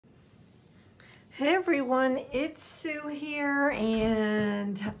Hey everyone, it's Sue here,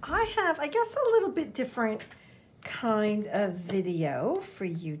 and I have, I guess, a little bit different kind of video for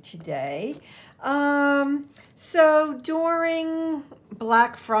you today. So during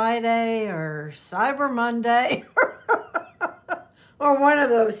Black Friday or Cyber Monday or one of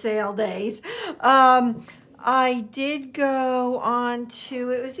those sale days, I did go on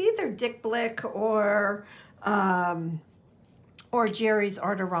to, it was either Dick Blick or Jerry's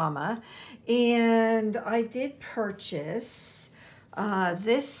Artorama, and I did purchase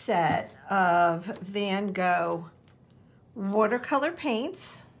this set of Van Gogh watercolor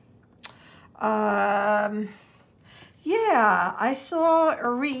paints. Yeah, I saw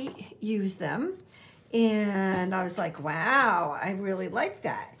Ari use them, and I was like, wow, I really like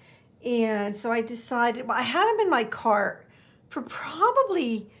that. And so I decided, well, I had them in my cart for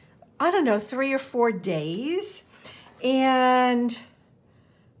probably, I don't know, 3 or 4 days. And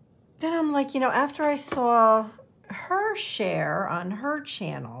then I'm like, after I saw her share on her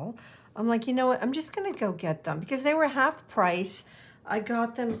channel, I'm like, you know what, I'm just going to go get them because they were half price. I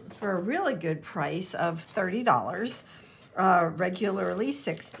got them for a really good price of $30, regularly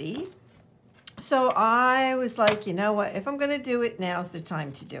 $60. So I was like, you know what, if I'm going to do it, now's the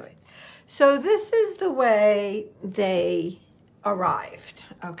time to do it. So this is the way they arrived,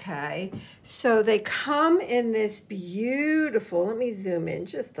 okay? So they come in this beautiful, let me zoom in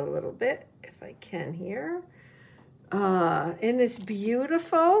just a little bit if I can here, in this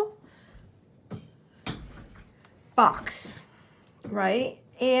beautiful box, right?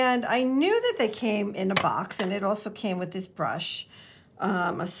 And I knew that they came in a box, and it also came with this brush,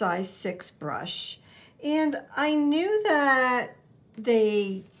 a size 6 brush. And I knew that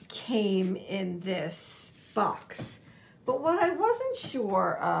they came in this box. But what I wasn't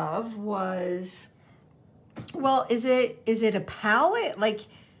sure of was, well, is it a palette? Like,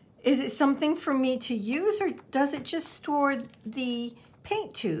 is it something for me to use, or does it just store the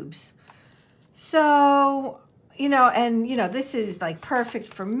paint tubes? So, this is like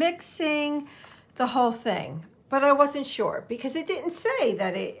perfect for mixing, the whole thing. But I wasn't sure because it didn't say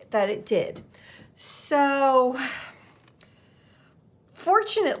that it did. So,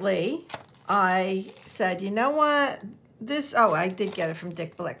 fortunately, I said, you know what? I did get it from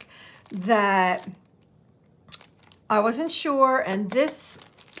Dick Blick, that I wasn't sure, and this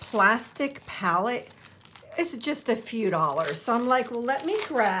plastic palette is just a few dollars. So I'm like, well, let me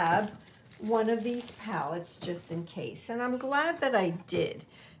grab one of these palettes just in case. And I'm glad that I did,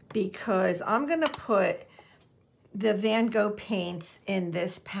 because I'm gonna put the Van Gogh paints in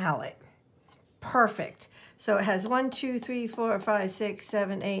this palette. Perfect. So it has 1, 2, 3, 4, 5, 6,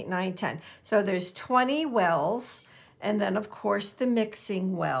 7, 8, 9, 10. So there's 20 wells. And then, of course, the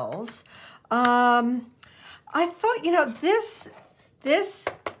mixing wells. I thought, this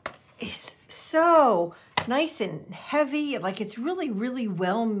is so nice and heavy. Like, it's really, really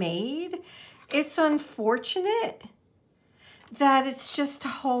well made. It's unfortunate that it's just to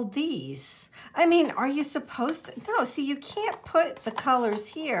hold these. I mean, are you supposed to? No, see, you can't put the colors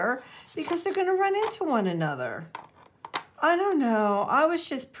here because they're going to run into one another. I don't know. I was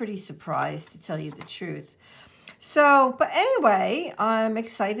just pretty surprised, to tell you the truth. So, but anyway, I'm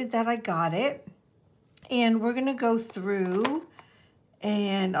excited that I got it, and we're going to go through,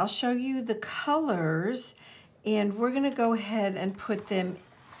 and I'll show you the colors, and we're going to go ahead and put them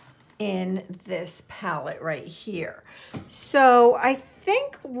in this palette right here. So I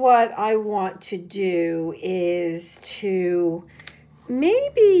think what I want to do is to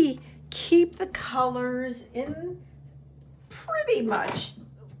maybe keep the colors in pretty much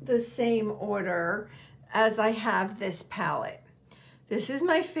the same order as I have this palette. This is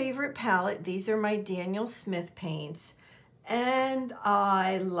my favorite palette. These are my Daniel Smith paints, and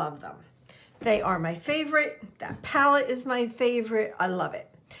I love them. They are my favorite. That palette is my favorite. I love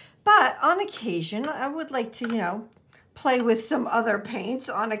it. But on occasion, I would like to, play with some other paints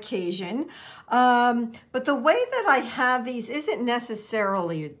on occasion. But the way that I have these isn't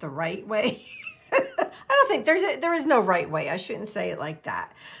necessarily the right way. I don't think there is no right way. I shouldn't say it like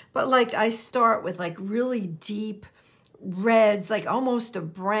that. But like, I start with like really deep reds, like almost a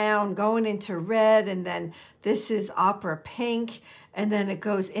brown going into red. And then this is opera pink. And then it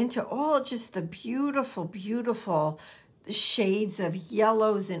goes into all just the beautiful, beautiful shades of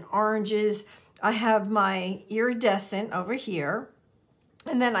yellows and oranges. I have my iridescent over here.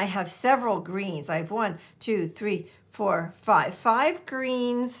 And then I have several greens. I have 1, 2, 3, 4, 5. 5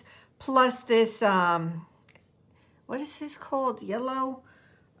 greens plus this, what is this called? Yellow?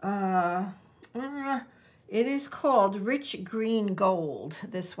 It is called Rich Green Gold,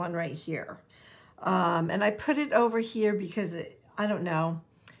 this one right here. And I put it over here because I don't know,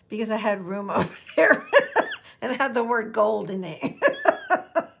 because I had room over there and it had the word gold in it.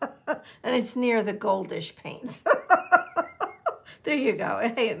 And it's near the goldish paints. There you go.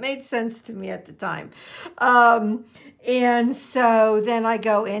 Hey, it made sense to me at the time. And so then I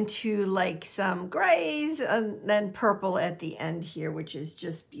go into like some grays and then purple at the end here, which is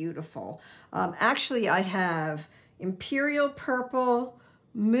just beautiful. Actually, I have Imperial Purple,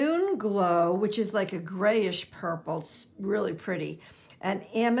 Moon Glow, which is like a grayish purple. It's really pretty. And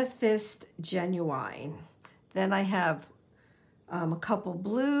Amethyst Genuine. Then I have a couple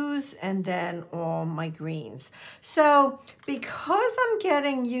blues, and then all my greens. So because I'm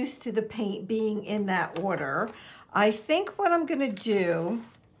getting used to the paint being in that order, I think what I'm gonna do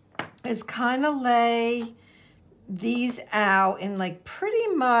is kind of lay these out in like pretty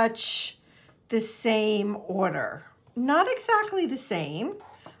much the same order. Not exactly the same.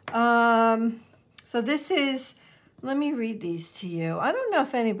 So this is, let me read these to you. I don't know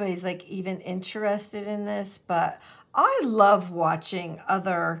if anybody's like even interested in this, but I love watching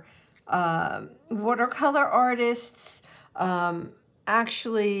other watercolor artists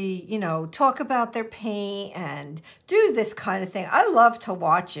actually, you know, talk about their paint and do this kind of thing. I love to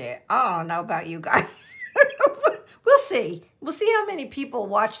watch it. I don't know about you guys. We'll see. We'll see how many people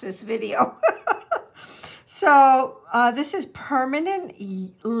watch this video. So this is Permanent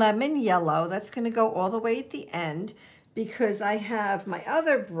Lemon Yellow. That's going to go all the way at the end because I have my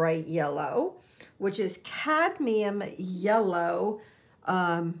other bright yellow, which is Cadmium Yellow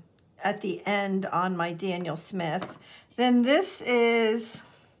at the end on my Daniel Smith. Then this is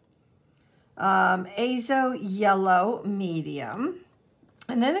Azo Yellow Medium.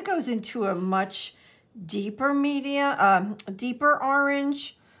 And then it goes into a much deeper medium, deeper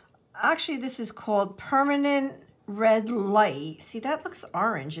orange. Actually, this is called Permanent Red Light. See, that looks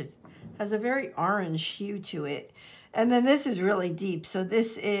orange. It has a very orange hue to it. And then this is really deep. So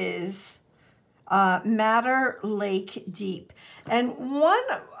this is Madder Lake Deep. And one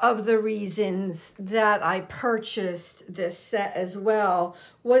of the reasons that I purchased this set as well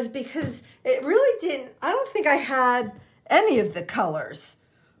was because it really didn't, I don't think I had any of the colors.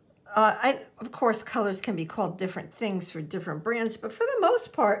 Of course, colors can be called different things for different brands, but for the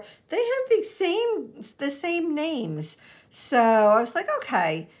most part, they had the same names. So I was like,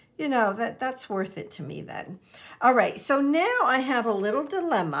 okay, you know, that's worth it to me then. All right, so now I have a little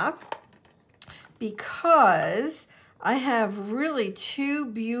dilemma because I have really two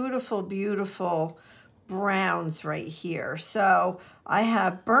beautiful, beautiful browns right here. So I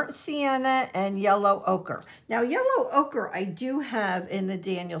have Burnt Sienna and Yellow Ochre. Now, Yellow Ochre I do have in the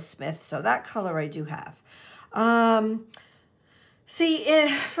Daniel Smith, so that color I do have. See,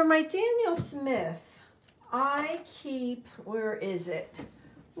 for my Daniel Smith, I keep, where is it?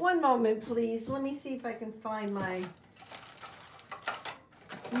 One moment, please. Let me see if I can find my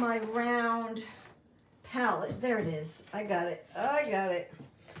round palette. There it is. I got it. I got it.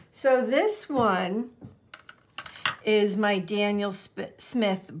 So this one is my Daniel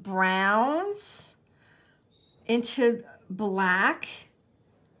Smith browns into black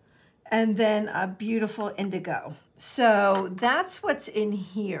and then a beautiful indigo. So that's what's in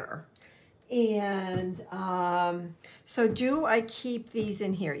here. And so do I keep these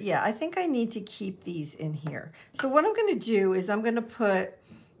in here? Yeah, I think I need to keep these in here. So what I'm going to do is I'm going to put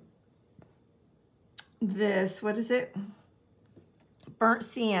this, what is it? Burnt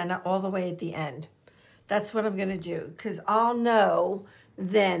Sienna all the way at the end. That's what I'm going to do because I'll know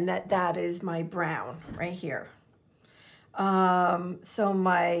then that that is my brown right here. So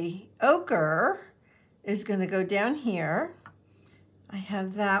my ochre is going to go down here. I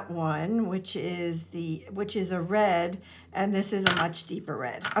have that one, which is a red, and this is a much deeper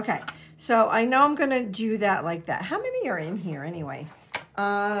red. Okay, so I know I'm going to do that like that. How many are in here anyway?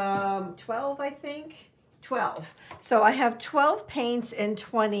 12, I think. 12. So I have 12 paints and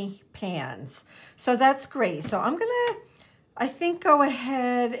 20 pans. So that's great. So I'm gonna, I think, go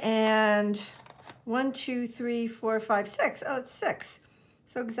ahead and 1, 2, 3, 4, 5, 6. Oh, it's 6.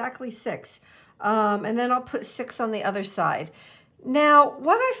 So exactly 6. And then I'll put 6 on the other side. Now,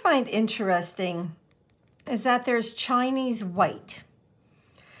 what I find interesting is that there's Chinese white.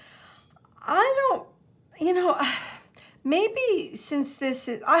 I don't, you know, maybe since this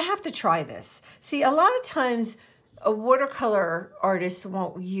is, I have to try this. See, a lot of times a watercolor artist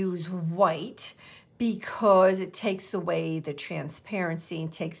won't use white because it takes away the transparency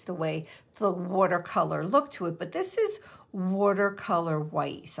and takes away the watercolor look to it. But this is watercolor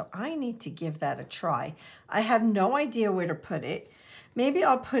white, so I need to give that a try. I have no idea where to put it. Maybe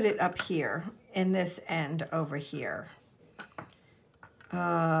I'll put it up here in this end over here.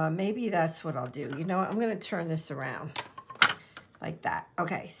 Maybe that's what I'll do. You know what? I'm going to turn this around. like that.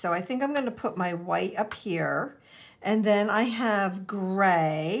 Okay, so I think I'm going to put my white up here, and then I have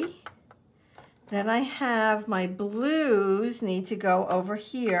gray. Then I have my blues need to go over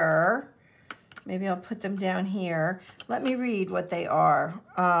here. Maybe I'll put them down here. Let me read what they are.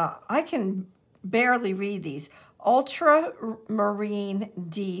 I can barely read these. Ultramarine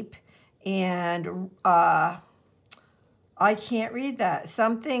deep and I can't read that.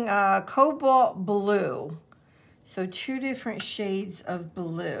 Something cobalt blue. So 2 different shades of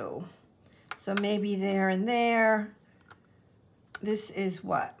blue. So maybe there and there. This is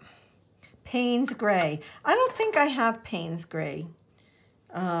what? Payne's Gray. I don't think I have Payne's Gray.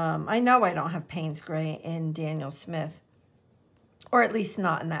 I know I don't have Payne's Gray in Daniel Smith, or at least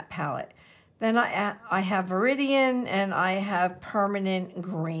not in that palette. Then I have Viridian and I have Permanent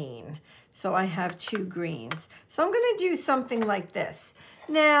Green. So I have 2 greens. So I'm going to do something like this.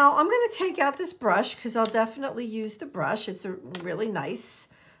 Now I'm going to take out this brush because I'll definitely use the brush. It's a really nice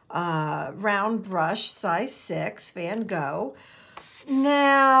round brush, size 6, Van Gogh.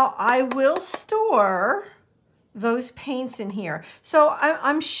 Now I will store those paints in here. So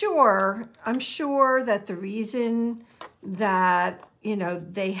I'm sure that the reason that, you know,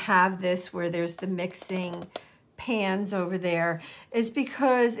 they have this where there's the mixing pans over there is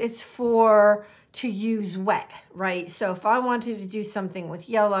because it's to use wet, right? So if I wanted to do something with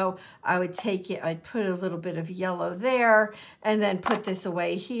yellow, I would take it, I'd put a little bit of yellow there and then put this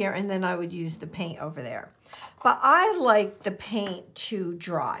away here, and then I would use the paint over there. But I like the paint to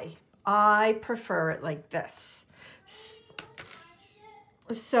dry. I prefer it like this.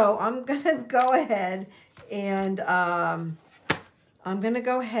 So I'm gonna go ahead and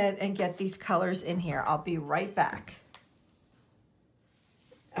get these colors in here. I'll be right back.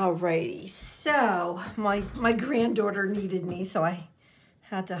 Alrighty, so my granddaughter needed me, so I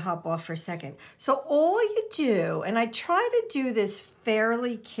had to hop off for a second. So all you do, and I try to do this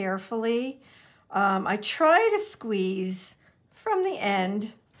fairly carefully, I try to squeeze from the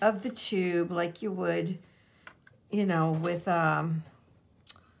end of the tube like you would, you know, with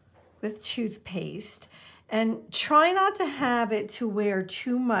toothpaste, and try not to have it to where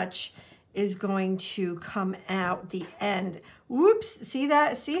too much is going to come out the end. Whoops, see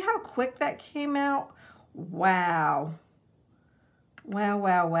that? See how quick that came out? Wow. Wow,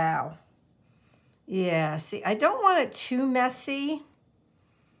 wow, wow. Yeah, see, I don't want it too messy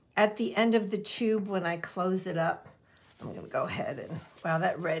at the end of the tube when I close it up. I'm gonna go ahead and, wow,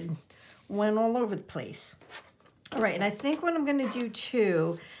 that red went all over the place. All right, and I think what I'm gonna do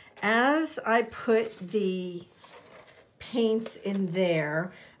too, as I put the paints in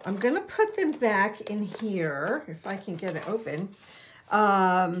there, I'm going to put them back in here, if I can get it open.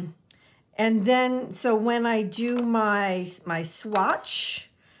 And then, so when I do my swatch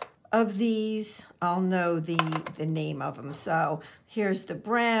of these, I'll know the name of them. So here's the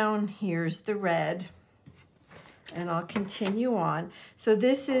brown, here's the red, and I'll continue on. So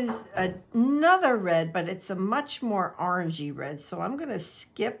this is another red, but it's a much more orangey red. So I'm going to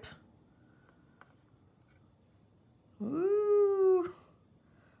skip. Ooh.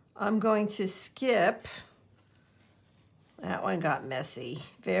 I'm going to skip. That one got messy.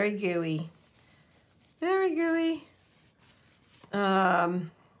 Very gooey. Very gooey.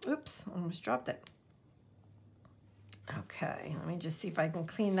 Oops, almost dropped it. Okay, let me just see if I can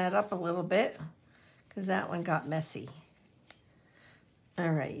clean that up a little bit, because that one got messy.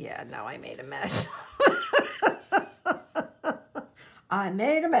 All right, yeah, now I made a mess. I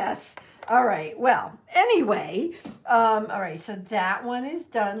made a mess. All right, well, anyway, all right, so that one is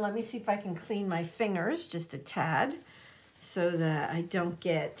done. Let me see if I can clean my fingers just a tad so that I don't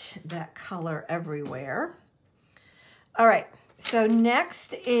get that color everywhere. All right, so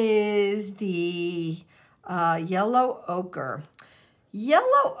next is the yellow ochre.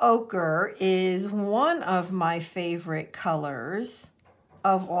 Yellow ochre is one of my favorite colors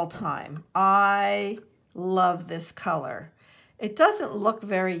of all time. I love this color. It doesn't look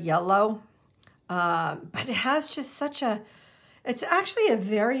very yellow, but it has just such a, it's actually a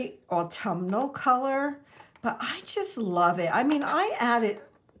very autumnal color, but I just love it. I mean, I add it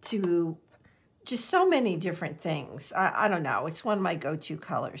to just so many different things. I don't know. It's one of my go-to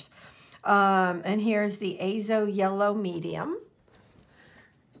colors. And here's the Azo Yellow Medium.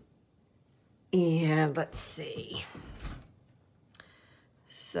 And let's see.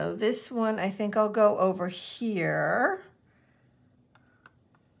 So this one, I think I'll go over here.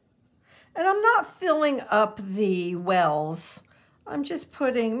 And I'm not filling up the wells. I'm just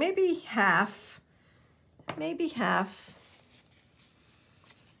putting maybe half, maybe half.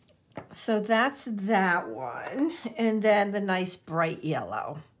 So that's that one. And then the nice bright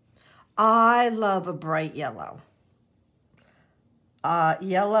yellow. I love a bright yellow.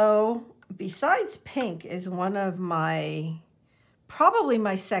 Yellow, besides pink, is one of probably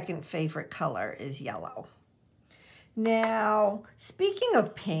my second favorite color is yellow. Now, speaking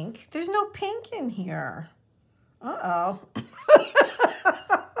of pink, there's no pink in here. Uh-oh.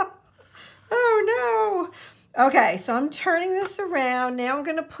 Oh no. Okay, so I'm turning this around. Now I'm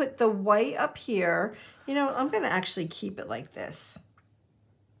gonna put the white up here. You know, I'm gonna actually keep it like this.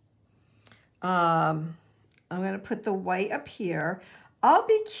 I'm gonna put the white up here. I'll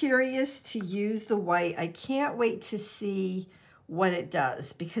be curious to use the white. I can't wait to see what it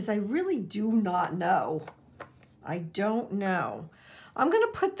does because I really do not know. I don't know. I'm gonna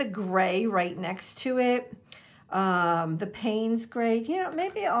put the gray right next to it. The Payne's gray. You know,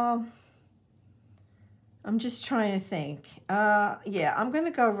 maybe I'm just trying to think. Yeah, I'm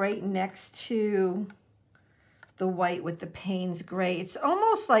gonna go right next to the white with the Payne's gray. It's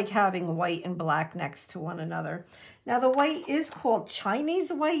almost like having white and black next to one another. Now the white is called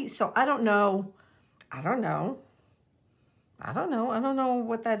Chinese white, so I don't know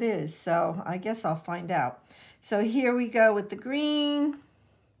what that is. So I guess I'll find out. So here we go with the green,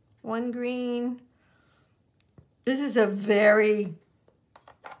 one green. This is a very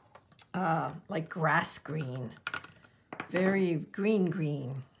like grass green, very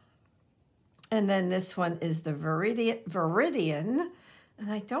green. And then this one is the Viridian,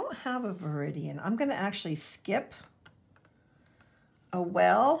 and I don't have a Viridian. I'm gonna actually skip a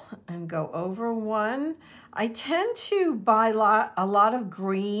well and go over one. I tend to buy a lot of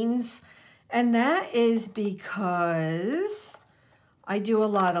greens, and that is because I do a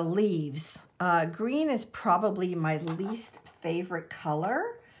lot of leaves. Green is probably my least favorite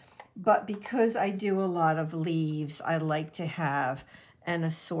color, but because I do a lot of leaves, I like to have an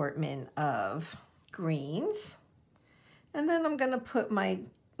assortment of greens. And then I'm gonna put I'm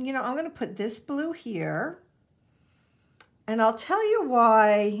gonna put this blue here. And I'll tell you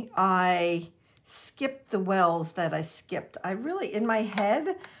why I skipped the wells that I skipped. I really, in my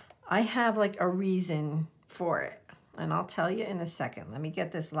head, I have like a reason for it. And I'll tell you in a second. Let me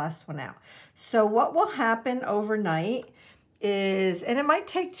get this last one out. So what will happen overnight is, and it might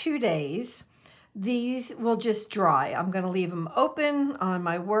take 2 days, these will just dry. I'm going to leave them open on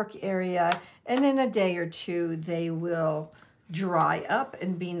my work area, and in a day or two, they will dry up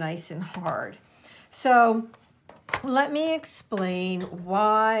and be nice and hard. So let me explain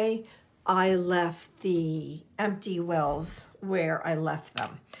why I left the empty wells where I left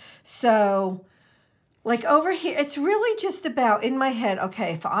them. So like over here, it's really just about in my head,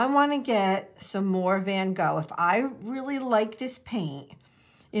 okay, if I want to get some more Van Gogh, if I really like this paint,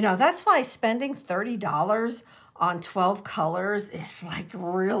 you know, that's why spending $30 on 12 colors is like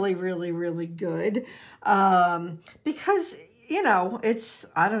really good. Because, you know, it's,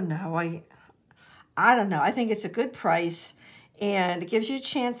 I don't know. I think it's a good price and it gives you a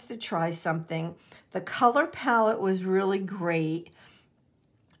chance to try something. The color palette was really great.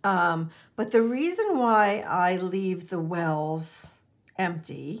 But the reason why I leave the wells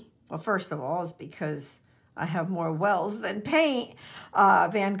empty, well, first of all, is because I have more wells than paint,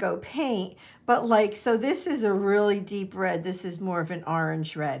 Van Gogh paint. But like, so this is a really deep red. This is more of an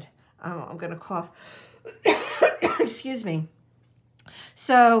orange red. I'm going to cough. Excuse me.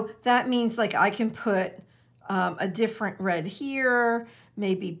 So that means like I can put a different red here,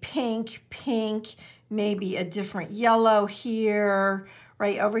 maybe pink, maybe a different yellow here.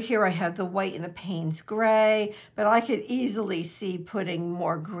 Right over here, I have the white and the Payne's gray, but I could easily see putting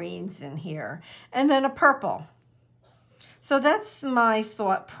more greens in here. And then a purple. So that's my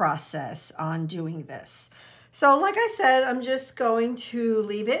thought process on doing this. So like I said, I'm just going to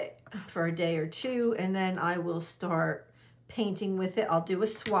leave it for a day or two, and then I will start painting with it. I'll do a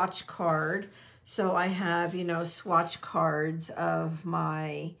swatch card. So I have, you know, swatch cards of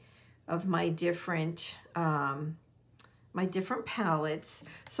my different my different palettes.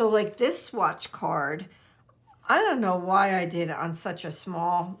 So like this swatch card, I don't know why I did it on such a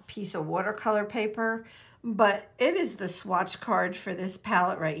small piece of watercolor paper, but it is the swatch card for this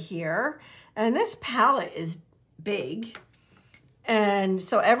palette right here. And this palette is big. And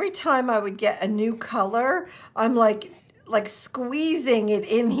so every time I would get a new color, I'm like squeezing it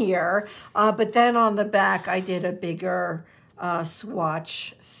in here. But then on the back, I did a bigger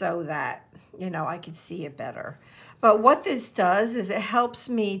swatch so that, you know, I could see it better. But what this does is it helps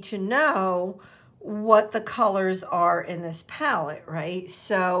me to know what the colors are in this palette, right?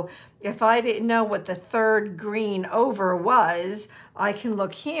 So if I didn't know what the third green over was, I can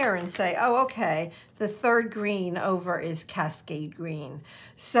look here and say, oh, okay, the third green over is Cascade Green.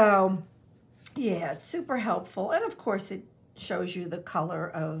 So yeah, it's super helpful. And of course, it shows you the color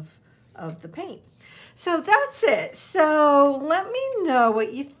of the paint. So that's it. So let me know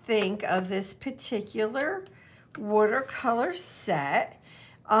what you think of this particular watercolor set.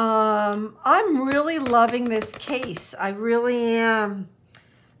 I'm really loving this case. I really am.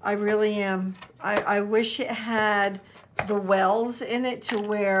 I really am. I wish it had the wells in it to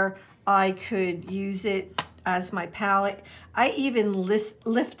where I could use it as my palette. I even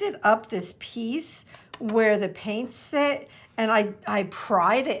lifted up this piece where the paints sit, and I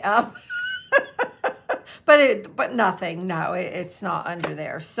pried it up. but nothing. No, it's not under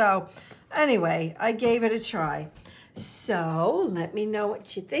there. So anyway, I gave it a try. So let me know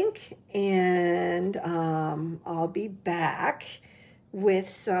what you think, and I'll be back with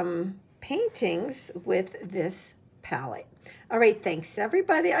some paintings with this palette. All right, thanks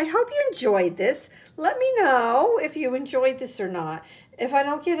everybody. I hope you enjoyed this. Let me know if you enjoyed this or not. If I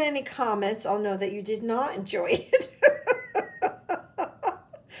don't get any comments, I'll know that you did not enjoy it.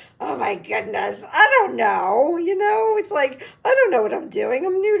 Oh my goodness, I don't know. You know, it's like, I don't know what I'm doing.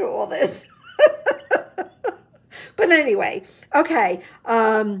 I'm new to all this. But anyway, okay.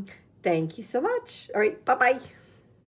 Thank you so much. All right, bye-bye.